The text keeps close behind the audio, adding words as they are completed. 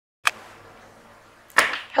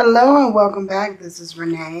Hello and welcome back. This is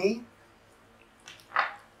Renee.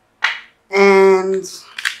 And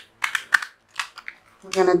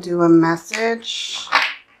we're going to do a message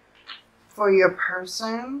for your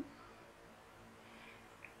person.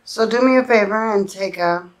 So do me a favor and take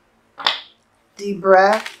a deep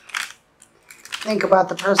breath. Think about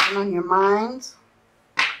the person on your mind.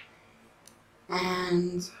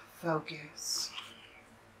 And focus.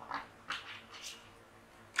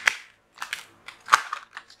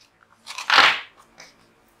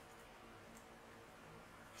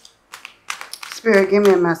 Spirit, give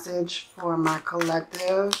me a message for my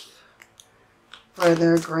collective, for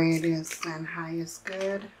their greatest and highest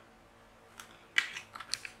good.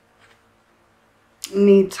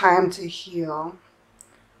 Need time to heal.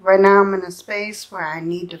 Right now I'm in a space where I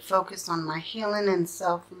need to focus on my healing and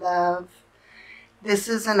self-love. This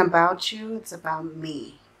isn't about you, it's about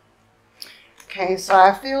me. Okay, so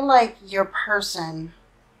I feel like your person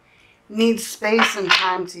needs space and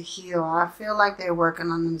time to heal. I feel like they're working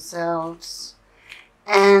on themselves.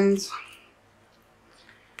 And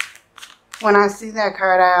when I see that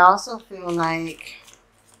card, I also feel like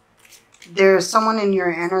there's someone in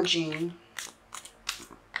your energy.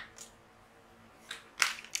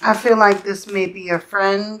 I feel like this may be a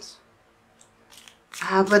friend,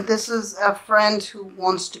 but this is a friend who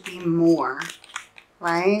wants to be more,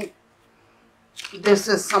 right? This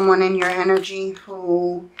is someone in your energy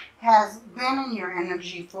who has been in your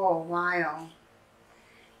energy for a while.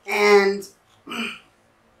 And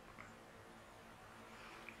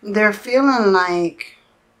they're feeling like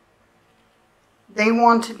they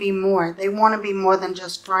want to be more. They want to be more than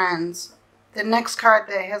just friends. The next card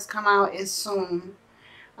that has come out is soon.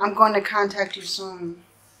 I'm going to contact you soon.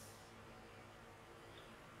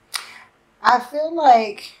 I feel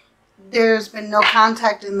like there's been no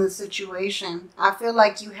contact in this situation. I feel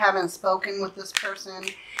like you haven't spoken with this person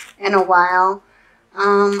in a while.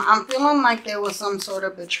 I'm feeling like there was some sort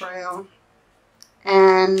of betrayal.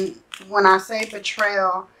 And when I say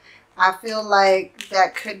betrayal, I feel like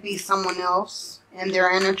that could be someone else in their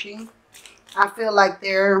energy. I feel like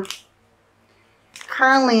they're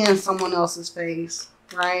currently in someone else's face,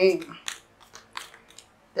 right?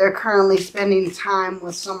 They're currently spending time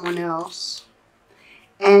with someone else.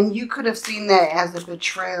 And you could have seen that as a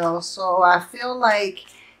betrayal. So I feel like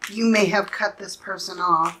you may have cut this person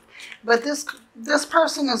off. But this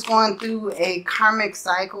person is going through a karmic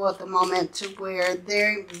cycle at the moment to where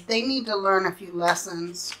they need to learn a few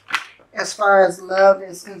lessons as far as love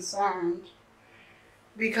is concerned.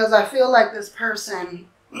 Because I feel like this person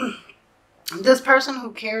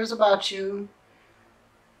who cares about you,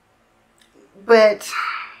 but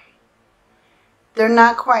they're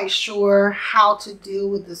not quite sure how to deal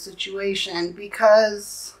with the situation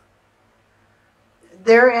because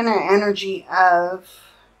they're in an energy of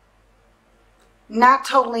not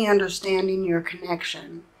totally understanding your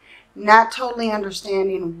connection, not totally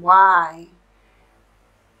understanding why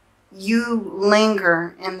you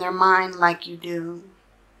linger in their mind like you do.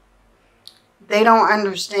 They don't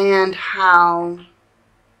understand how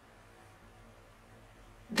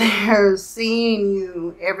they're seeing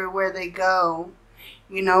you everywhere they go,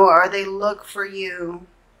 you know, or they look for you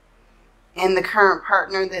in the current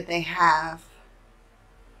partner that they have.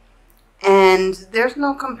 And there's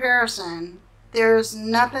no comparison. There's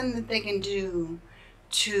nothing that they can do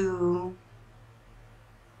to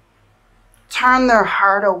turn their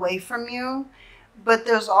heart away from you, but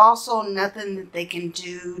there's also nothing that they can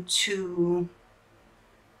do to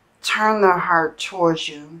turn their heart towards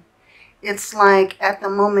you. It's like at the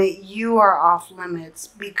moment you are off limits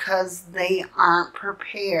because they aren't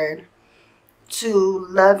prepared to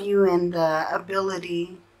love you in the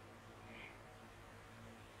ability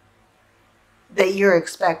that you're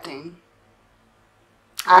expecting.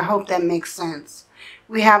 I hope that makes sense.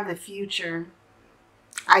 We have the future.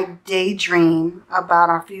 I daydream about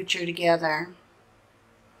our future together.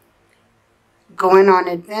 Going on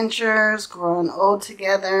adventures, growing old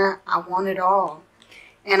together. I want it all.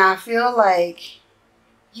 And I feel like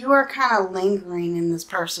you are kind of lingering in this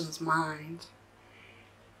person's mind.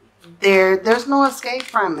 There's no escape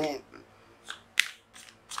from it.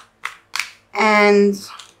 And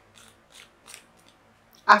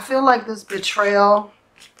I feel like this betrayal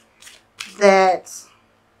that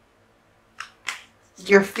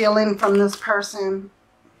you're feeling from this person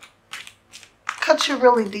cuts you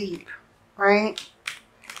really deep, right?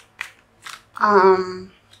 I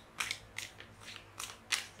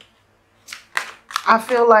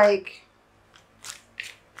feel like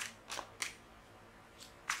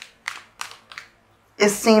it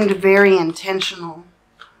seemed very intentional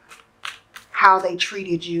how they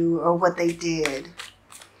treated you or what they did.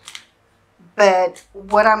 But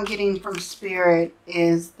what I'm getting from Spirit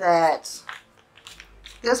is that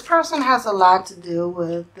this person has a lot to deal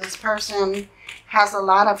with. This person has a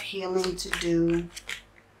lot of healing to do.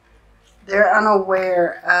 They're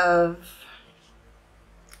unaware of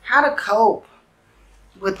how to cope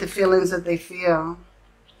with the feelings that they feel.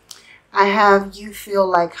 I have you feel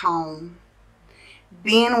like home.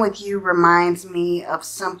 Being with you reminds me of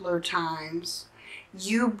simpler times.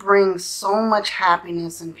 You bring so much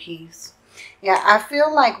happiness and peace. Yeah, I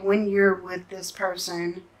feel like when you're with this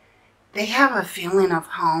person, they have a feeling of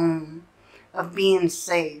home, of being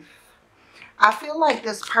safe. I feel like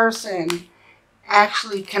this person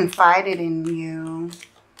actually confided in you.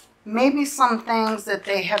 Maybe some things that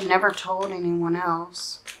they have never told anyone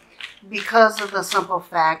else, because of the simple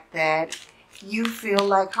fact that you feel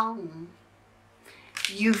like home.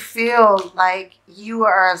 You feel like you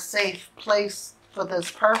are a safe place for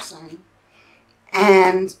this person.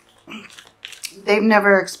 And they've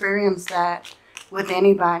never experienced that with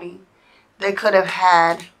anybody. They could have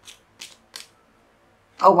had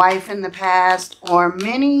a wife in the past or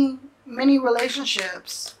many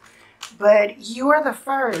relationships. But you are the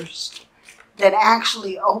first that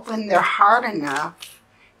actually opened their heart enough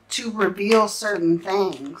to reveal certain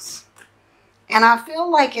things. And I feel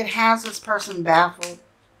like it has this person baffled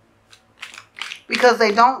because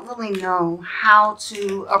they don't really know how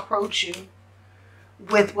to approach you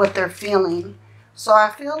with what they're feeling. So I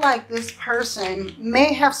feel like this person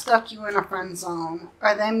may have stuck you in a friend zone,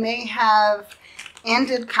 or they may have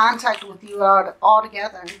ended contact with you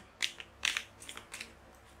altogether.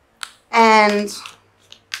 And,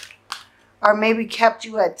 or maybe kept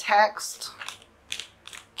you at text,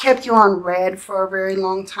 kept you on red for a very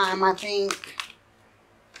long time, I think.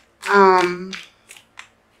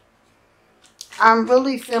 I'm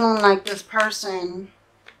really feeling like this person,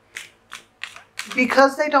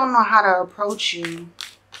 because they don't know how to approach you,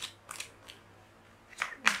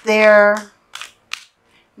 they're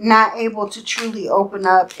not able to truly open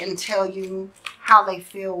up and tell you how they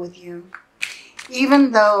feel with you.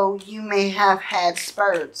 Even though you may have had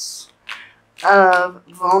spurts of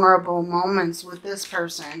vulnerable moments with this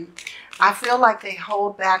person, I feel like they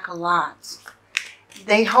hold back a lot.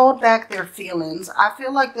 They hold back their feelings. I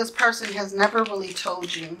feel like this person has never really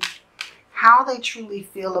told you how they truly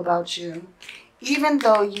feel about you. Even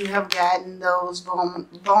though you have gotten those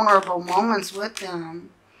vulnerable moments with them,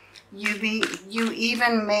 you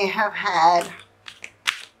even may have had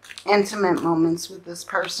intimate moments with this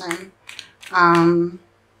person. But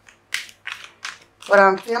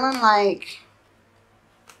I'm feeling like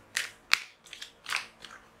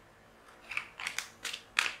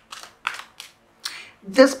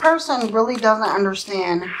this person really doesn't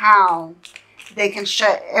understand how they can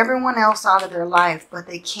shut everyone else out of their life, but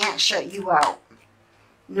they can't shut you out.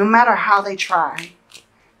 No matter how they try,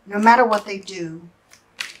 no matter what they do,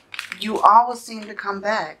 you always seem to come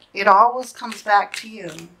back. It always comes back to you.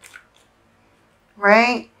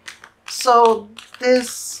 Right? So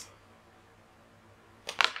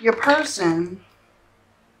your person,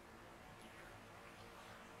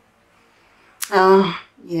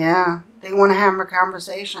 yeah, they want to have a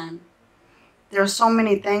conversation. There's so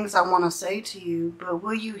many things I want to say to you, but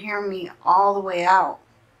will you hear me all the way out?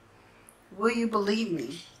 Will you believe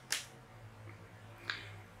me?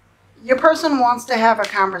 Your person wants to have a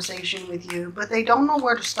conversation with you, but they don't know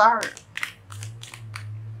where to start.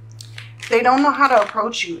 They don't know how to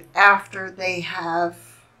approach you after they have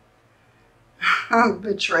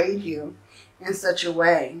betrayed you in such a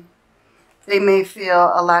way. They may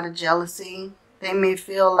feel a lot of jealousy. They may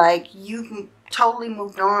feel like you've totally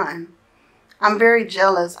moved on. I'm very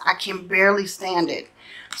jealous. I can barely stand it.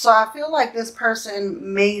 So I feel like this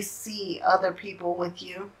person may see other people with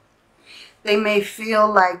you. They may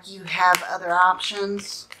feel like you have other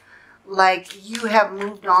options, like you have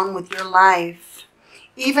moved on with your life.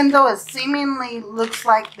 Even though it seemingly looks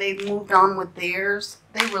like they've moved on with theirs,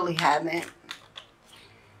 they really haven't.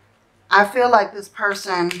 I feel like this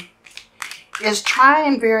person is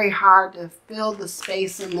trying very hard to fill the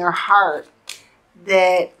space in their heart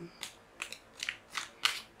that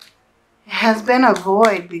has been a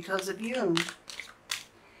void because of you.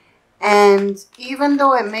 And even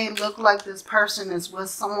though it may look like this person is with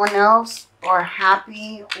someone else or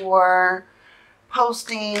happy or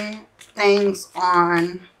posting things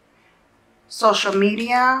on social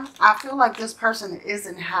media, I feel like this person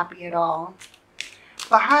isn't happy at all.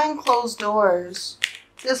 Behind closed doors,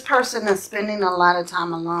 this person is spending a lot of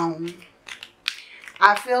time alone.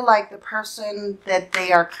 I feel like the person that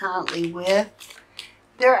they are currently with,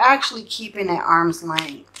 they're actually keeping at arm's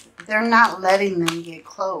length. They're not letting them get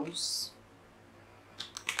close.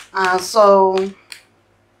 So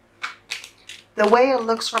the way it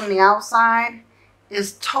looks from the outside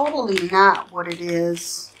is totally not what it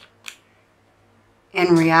is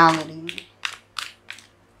in reality.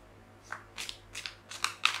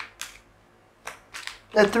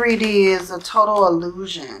 The 3D is a total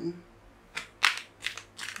illusion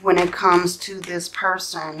when it comes to this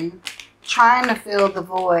person trying to fill the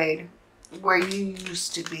void where you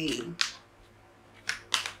used to be.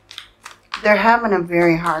 They're having a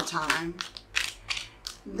very hard time.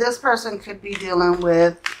 This person could be dealing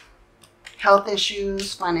with health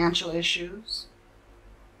issues, financial issues.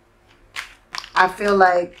 I feel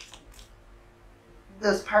like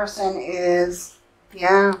this person is,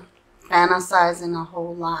 fantasizing a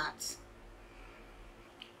whole lot.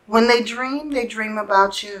 When they dream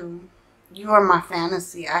about you. You are my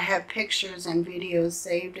fantasy. I have pictures and videos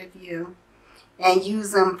saved of you and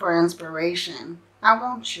use them for inspiration. I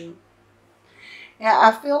want you. Yeah,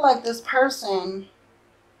 I feel like this person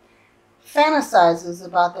fantasizes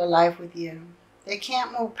about their life with you. They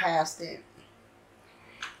can't move past it.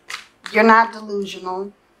 You're not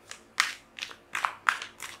delusional.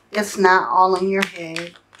 It's not all in your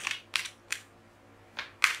head.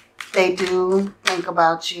 They do think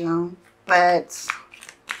about you, but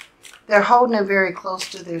they're holding it very close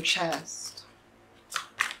to their chest.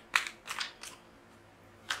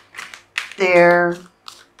 They're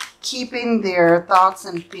keeping their thoughts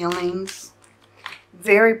and feelings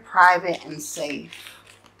very private and safe,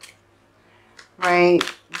 right?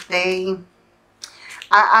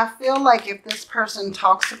 I feel like if this person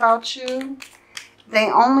talks about you, they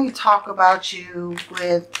only talk about you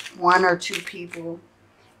with 1 or 2 people.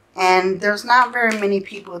 And there's not very many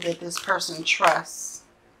people that this person trusts.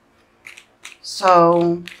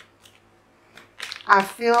 So I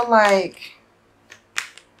feel like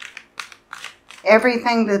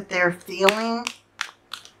everything that they're feeling,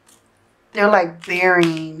 they're like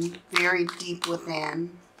burying very deep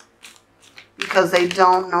within, because they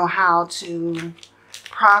don't know how to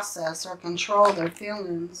process or control their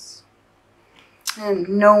feelings. And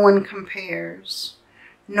no one compares.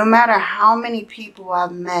 No matter how many people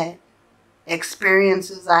I've met,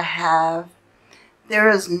 experiences I have, there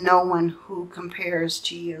is no one who compares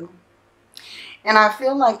to you. And I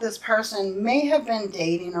feel like this person may have been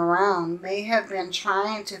dating around, may have been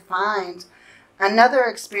trying to find another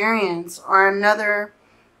experience or another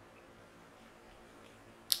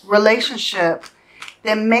relationship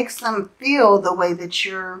that makes them feel the way that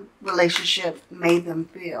your relationship made them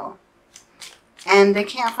feel. And they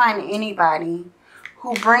can't find anybody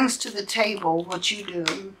who brings to the table what you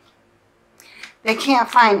do. They can't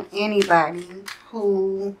find anybody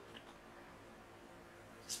who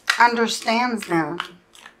understands them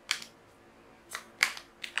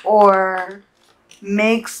or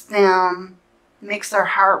makes their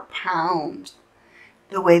heart pound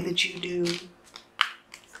the way that you do.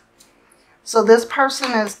 So this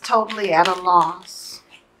person is totally at a loss,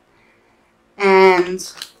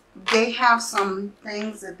 and they have some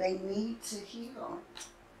things that they need to heal.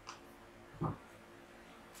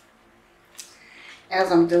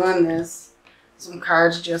 As I'm doing this, some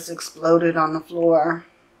cards just exploded on the floor.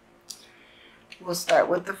 We'll start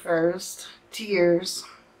with the first. Tears.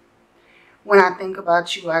 When I think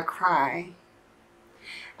about you, I cry.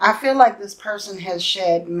 I feel like this person has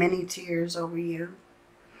shed many tears over you.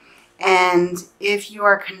 And if you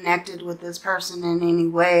are connected with this person in any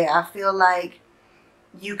way, I feel like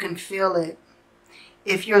you can feel it.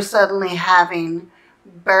 If you're suddenly having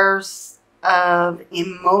bursts of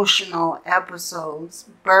emotional episodes,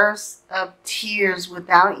 bursts of tears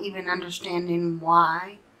without even understanding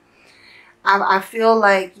why, I feel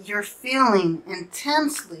like you're feeling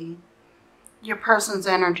intensely your person's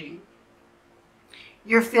energy.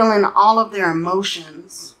 You're feeling all of their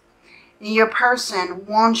emotions. And your person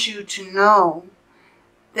wants you to know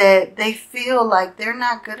that they feel like they're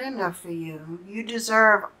not good enough for you. You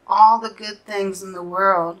deserve all the good things in the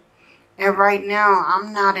world. And right now,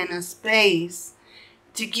 I'm not in a space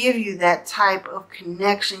to give you that type of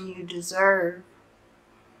connection you deserve.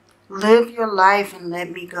 Live your life and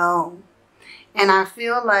let me go. And I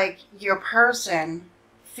feel like your person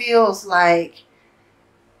feels like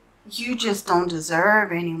you just don't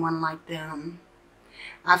deserve anyone like them.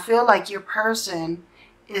 I feel like your person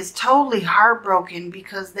is totally heartbroken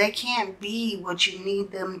because they can't be what you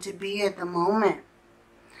need them to be at the moment.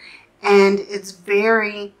 And it's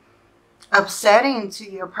very upsetting to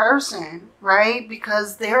your person, right?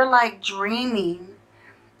 Because they're like dreaming.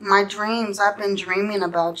 My dreams, I've been dreaming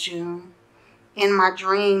about you. In my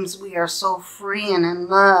dreams, we are so free and in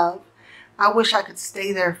love. I wish I could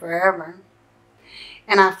stay there forever.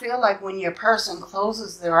 And I feel like when your person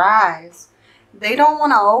closes their eyes, they don't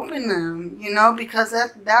want to open them, you know, because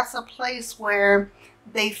that's a place where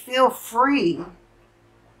they feel free.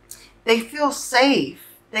 They feel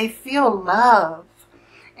safe. They feel love.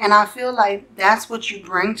 And I feel like that's what you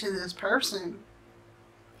bring to this person.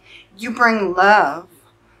 You bring love.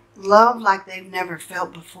 Love like they've never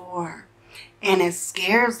felt before. And it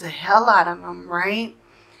scares the hell out of them, right?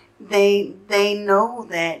 They know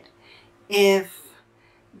that if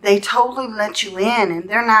they totally let you in and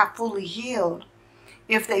they're not fully healed,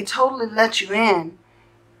 if they totally let you in,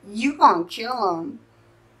 you're going to kill them.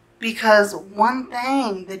 Because one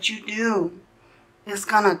thing that you do is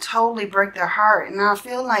going to totally break their heart. And I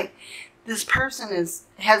feel like this person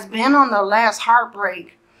has been on their last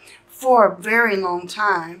heartbreak for a very long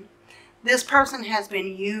time. This person has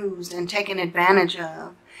been used and taken advantage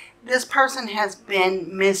of. This person has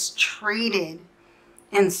been mistreated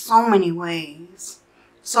in so many ways.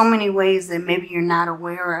 So many ways that maybe you're not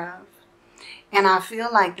aware of. And I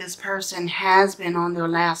feel like this person has been on their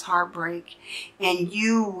last heartbreak, and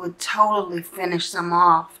you would totally finish them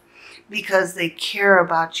off because they care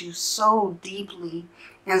about you so deeply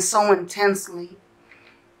and so intensely.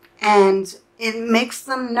 And it makes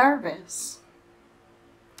them nervous.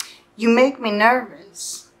 You make me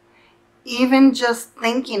nervous. Even just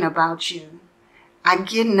thinking about you, I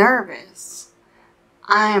get nervous.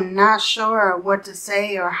 I am not sure what to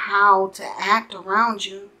say or how to act around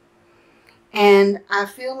you. And I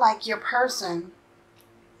feel like your person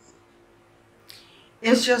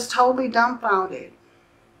is just totally dumbfounded.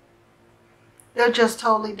 They're just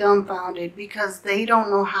totally dumbfounded because they don't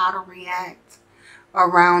know how to react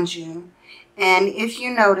around you. And if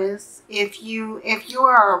you notice, if you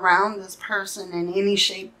are around this person in any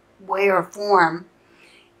shape, way, or form,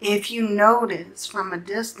 if you notice from a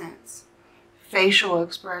distance, facial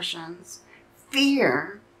expressions,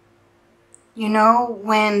 fear, you know,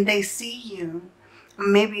 when they see you,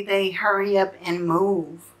 maybe they hurry up and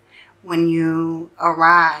move when you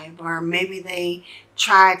arrive, or maybe they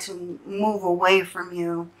try to move away from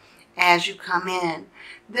you as you come in.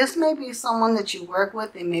 This may be someone that you work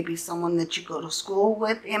with. It may be someone that you go to school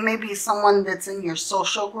with. It may be someone that's in your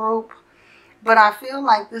social group. But I feel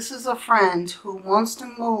like this is a friend who wants to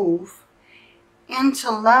move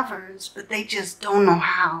into lovers, but they just don't know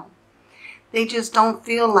how. They just don't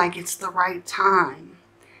feel like it's the right time.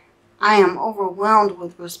 I am overwhelmed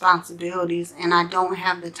with responsibilities and I don't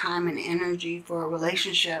have the time and energy for a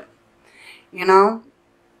relationship, you know?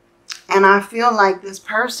 And I feel like this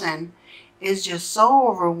person is just so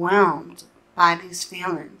overwhelmed by these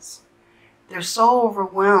feelings. They're so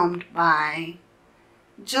overwhelmed by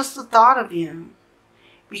just the thought of you,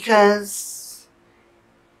 because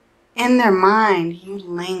in their mind you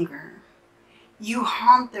linger. You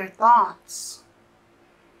haunt their thoughts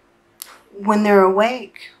when they're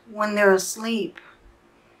awake, when they're asleep.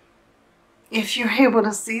 If you're able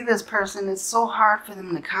to see this person, it's so hard for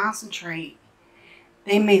them to concentrate.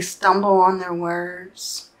 They may stumble on their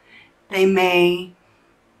words. They may,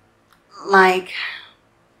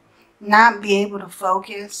 not be able to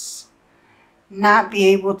focus, not be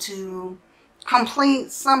able to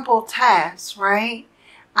complete simple tasks, right?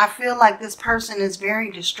 I feel like this person is very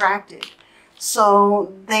distracted.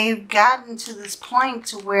 So they've gotten to this point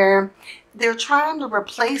to where they're trying to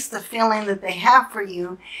replace the feeling that they have for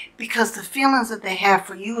you, because the feelings that they have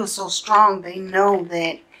for you is so strong. They know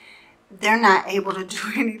that they're not able to do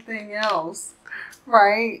anything else,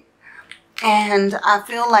 right? And I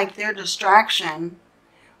feel like their distraction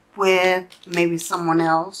with maybe someone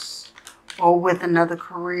else, or with another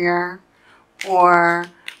career, or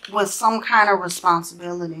with some kind of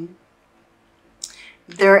responsibility,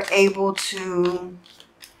 they're able to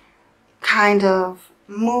kind of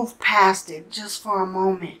move past it just for a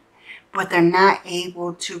moment, but they're not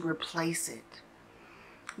able to replace it.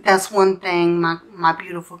 That's one thing, my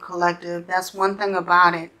beautiful collective, that's one thing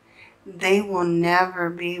about it. They will never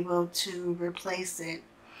be able to replace it.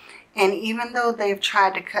 And even though they've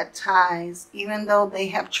tried to cut ties, even though they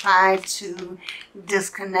have tried to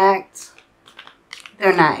disconnect,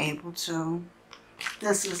 they're not able to.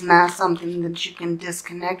 This is not something that you can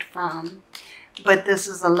disconnect from. But this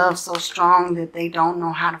is a love so strong that they don't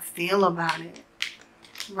know how to feel about it.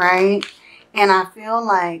 Right? And I feel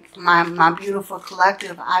like, my beautiful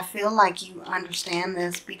collective, I feel like you understand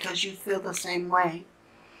this because you feel the same way.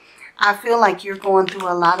 I feel like you're going through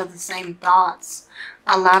a lot of the same thoughts,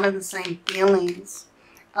 a lot of the same feelings,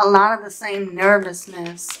 a lot of the same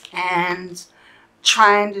nervousness, and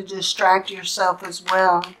trying to distract yourself as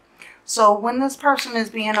well. So when this person is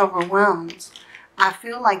being overwhelmed, I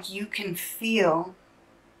feel like you can feel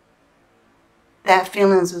that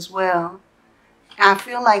feelings as well. I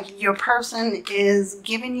feel like your person is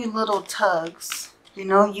giving you little tugs. You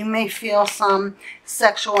know, you may feel some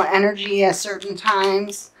sexual energy at certain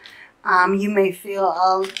times. You may feel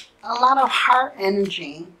a lot of heart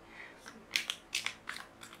energy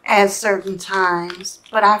at certain times.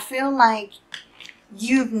 But I feel like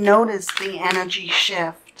you've noticed the energy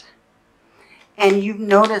shift. And you've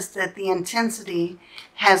noticed that the intensity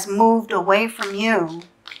has moved away from you.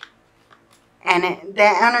 And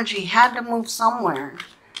that energy had to move somewhere.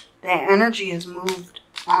 That energy has moved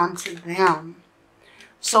onto them.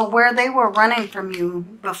 So where they were running from you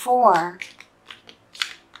before,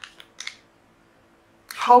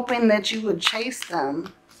 hoping that you would chase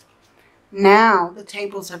them, now the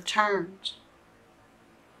tables have turned.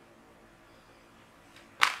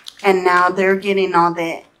 And now they're getting all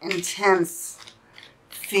the intense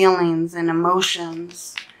feelings and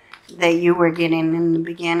emotions that you were getting in the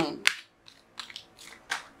beginning.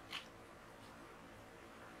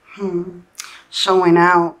 Showing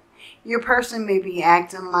out. Your person may be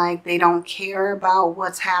acting like they don't care about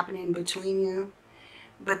what's happening between you,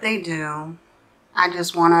 but they do. I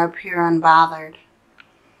just want to appear unbothered,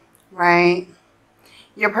 right?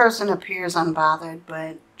 Your person appears unbothered,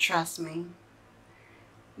 but trust me,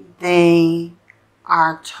 they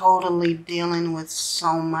are totally dealing with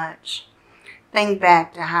so much. Think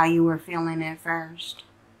back to how you were feeling at first.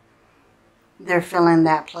 They're feeling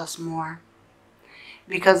that plus more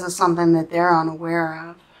because of something that they're unaware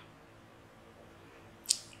of.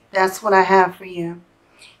 That's what I have for you.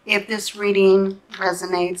 If this reading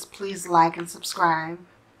resonates, please like and subscribe.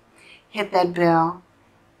 Hit that bell,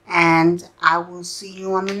 and I will see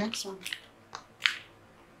you on the next one.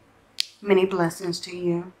 Many blessings to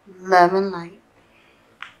you. Love and light.